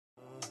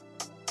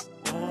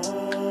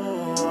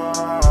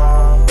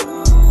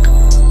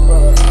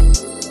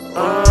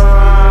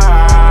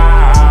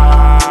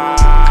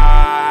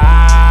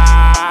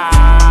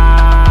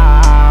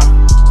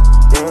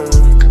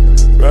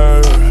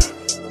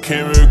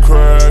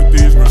correct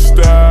these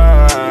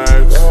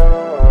mistakes.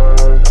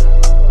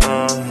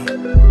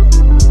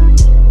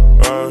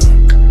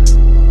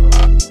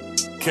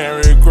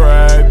 Can't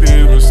regret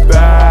these mistakes.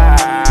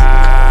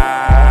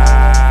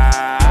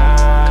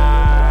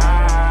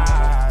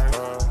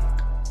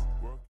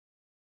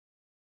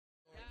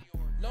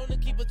 Known to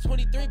keep a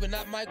 23, but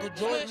not Michael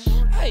Jordan.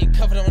 I ain't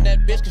covered on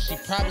that bitch, cause she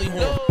probably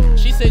horny.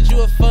 She said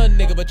you a fun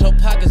nigga, but your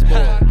pocket's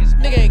boring.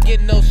 Nigga ain't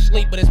getting no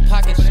sleep, but his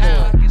pocket's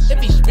snoring. If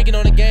he's speaking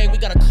on the gang, we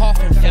got a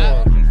coffin for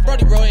him.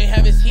 Brody bro ain't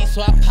have his heat,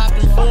 so I popped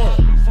him for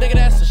him. Nigga,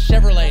 that's a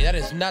Chevrolet, that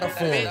is not a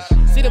Ford.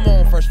 See them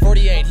on first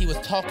 48, he was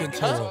talking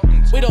to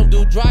him. We don't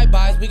do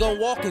drive-bys, we gon'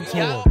 walk into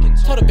him.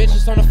 Told the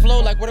bitches on the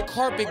floor like where the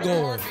carpet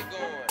going.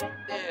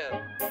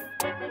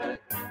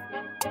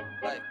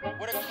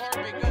 Where the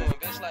carpet going,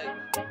 bitch? Like,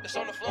 it's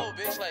on the floor,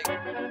 bitch. Like,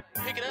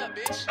 pick it up,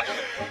 bitch.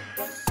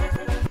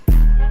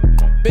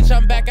 Bitch,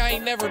 I'm back, I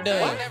ain't never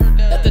done.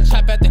 Let the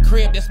chop at the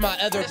crib, that's my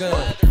other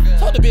gun.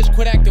 Told the bitch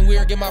quit acting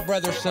weird, get my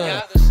brother's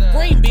son.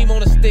 Green beam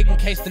on a stick in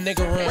case the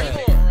nigga run.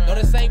 No,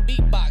 this ain't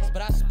beatbox,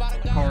 but I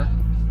spotted God.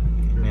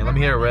 Man, let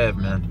me hear a rev,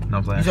 man. No,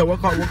 I'm playing. You said what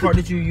car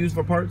did you use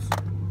for parts?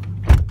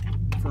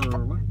 For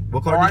what?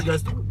 What car did you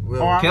guys do?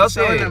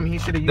 Kelsey,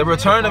 the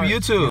return of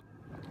YouTube.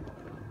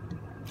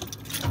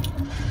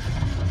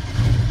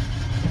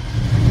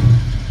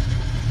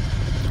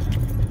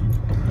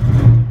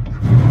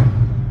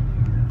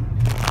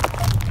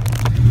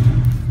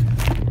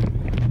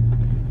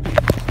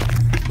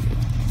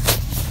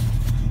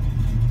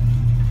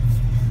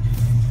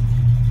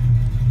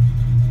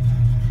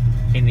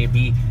 And they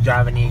be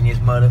driving in this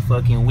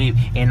motherfucking whip,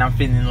 and I'm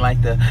feeling like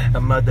a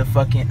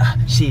motherfucking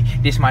shit.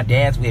 This my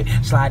dad's whip,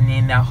 sliding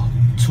in now,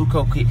 too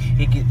quick.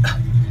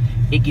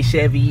 It get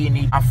Chevy in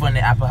it. I'm from the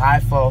Apple High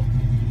Fall.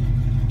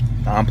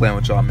 Nah, I'm playing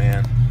with y'all,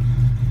 man.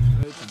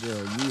 That's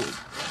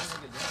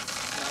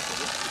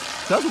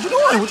what you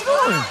doing? What you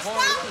doing?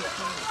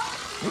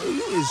 Nigga,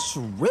 you is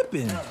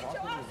tripping.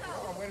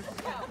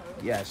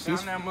 Yeah,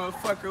 she's that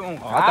motherfucker on. I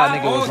thought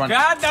nigga was running.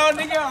 God, no,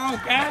 nigga. Oh,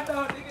 God, no,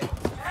 nigga.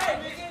 Hey,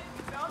 nigga.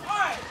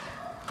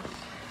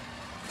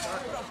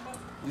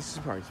 You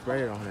should probably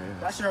spray it on her.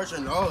 That should hurt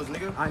your nose,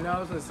 nigga. I know, I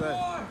was gonna say.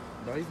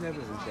 Bro, these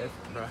niggas is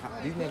definitely. Bro,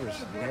 these niggas is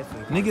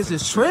definitely. Niggas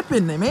is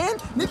tripping, man.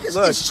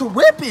 Niggas is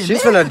tripping.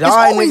 She's man. finna die,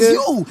 it's always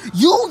nigga.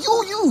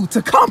 You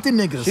to Compton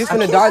niggas. She's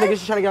finna die, nigga.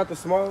 She's trying to get out the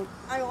smoke.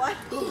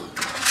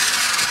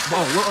 Bro,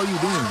 what are you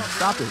doing?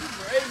 Stop it.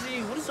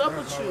 Crazy, what is up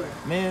with you?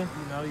 Man.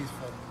 You know he's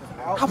fucking.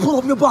 I'll pull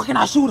up your block and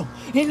I'll shoot him.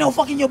 Ain't no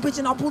fucking your bitch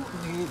and I'll pull.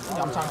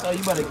 I'm trying to tell you,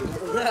 you better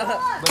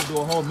do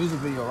a whole music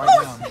video right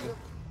now, nigga.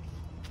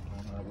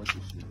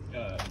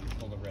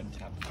 Pull the red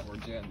tab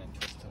towards you and then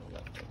twist to the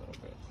left a little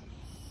bit.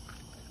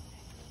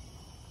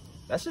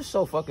 That's just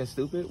so fucking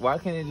stupid. Why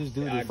can't they just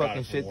do the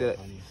fucking shit that?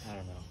 I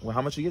don't know. Well,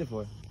 how much you get it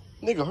for?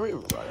 Nigga, hurry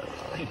up. $30.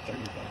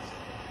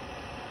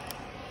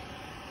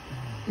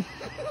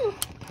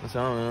 What's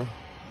on, man?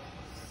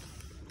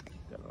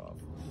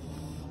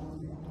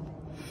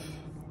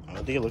 I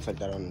don't think it looks like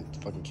that on the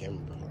fucking camera,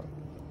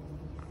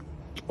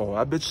 bro. Oh,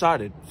 that bitch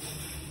shot it.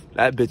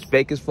 That bitch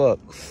fake as fuck.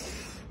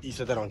 You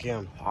said that on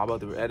cam. How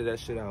about to edit that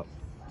shit out?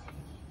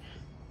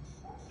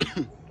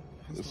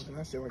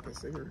 That shit like a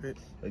cigarette.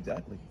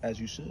 Exactly, as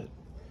you should.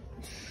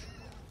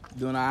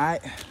 Doing all right?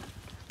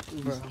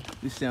 Bro.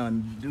 We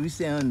selling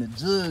the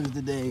jugs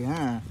today,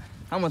 huh?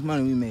 How much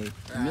money we made?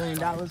 $1 million?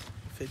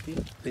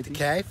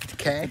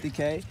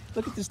 50K?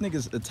 Look at this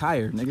nigga's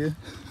attire, nigga.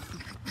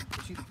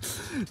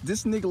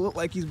 This nigga look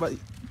like he's about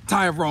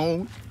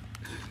Tyrone.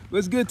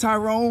 What's good,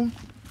 Tyrone?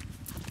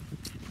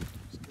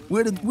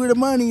 Where the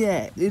money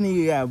at? This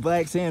nigga got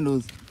black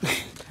sandals.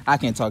 I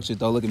can't talk shit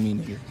though. Look at me,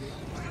 nigga.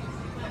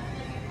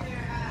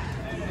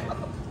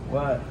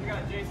 What? We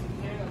got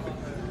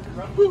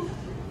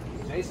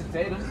Jason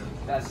Tatum.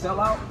 That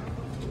sellout.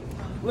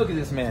 Look at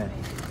this man.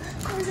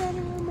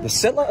 The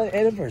sellout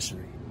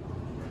anniversary.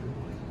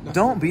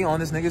 Don't be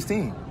on this nigga's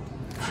team.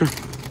 This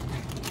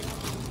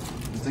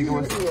nigga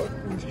was.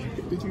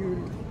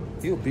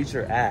 He'll beat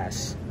your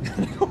ass. That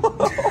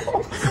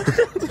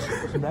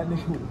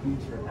nigga will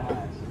beat your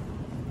ass.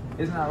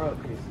 Isn't that right,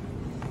 Chris?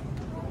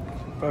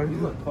 Bro, you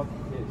look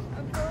fucking pissed.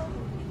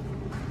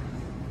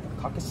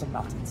 Caucus and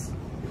mountains.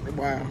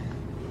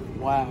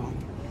 Wow.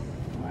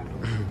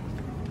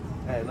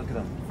 Hey, look at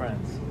them,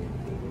 friends.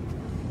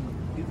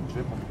 Get the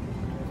drip on.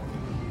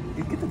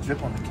 Get the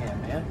drip on the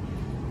cam, man.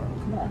 Bro,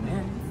 come on,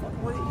 man.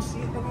 What did you see,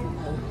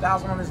 nigga?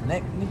 1,000 on his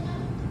neck,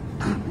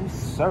 nigga. We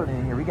serving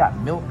in here. We got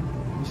milk.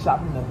 We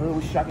shopping in the hood.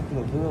 We shopping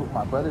through the hood with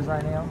my brothers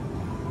right now.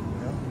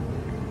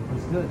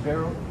 What's good,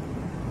 Gerald?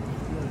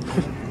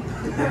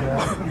 You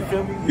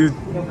feel me?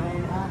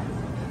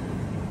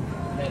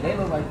 Man, they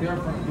look like they're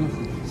from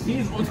Deuces.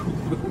 She's on the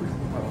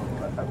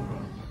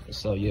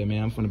So yeah,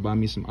 man, I'm finna buy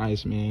me some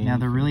ice, man. Now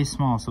they're really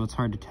small, so it's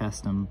hard to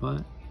test them,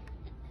 but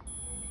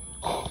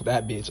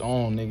that bitch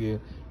on, nigga.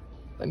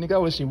 Like, nigga, I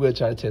wish you would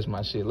try to test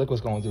my shit. Look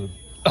what's going through.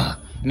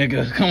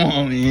 Nigga, come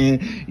on,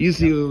 man. You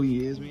see who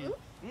he is, man.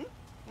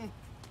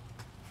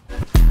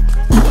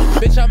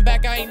 Bitch, I'm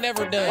back, I ain't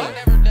never done.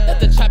 Let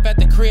the chop at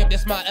the crib,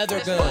 that's my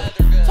other gun.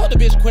 Told the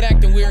bitch quit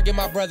acting weird, get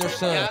my brother's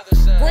son.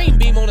 Green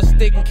beam on a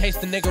stick in case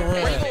the nigga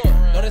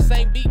run. No, this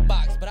ain't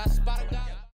beatbox, but I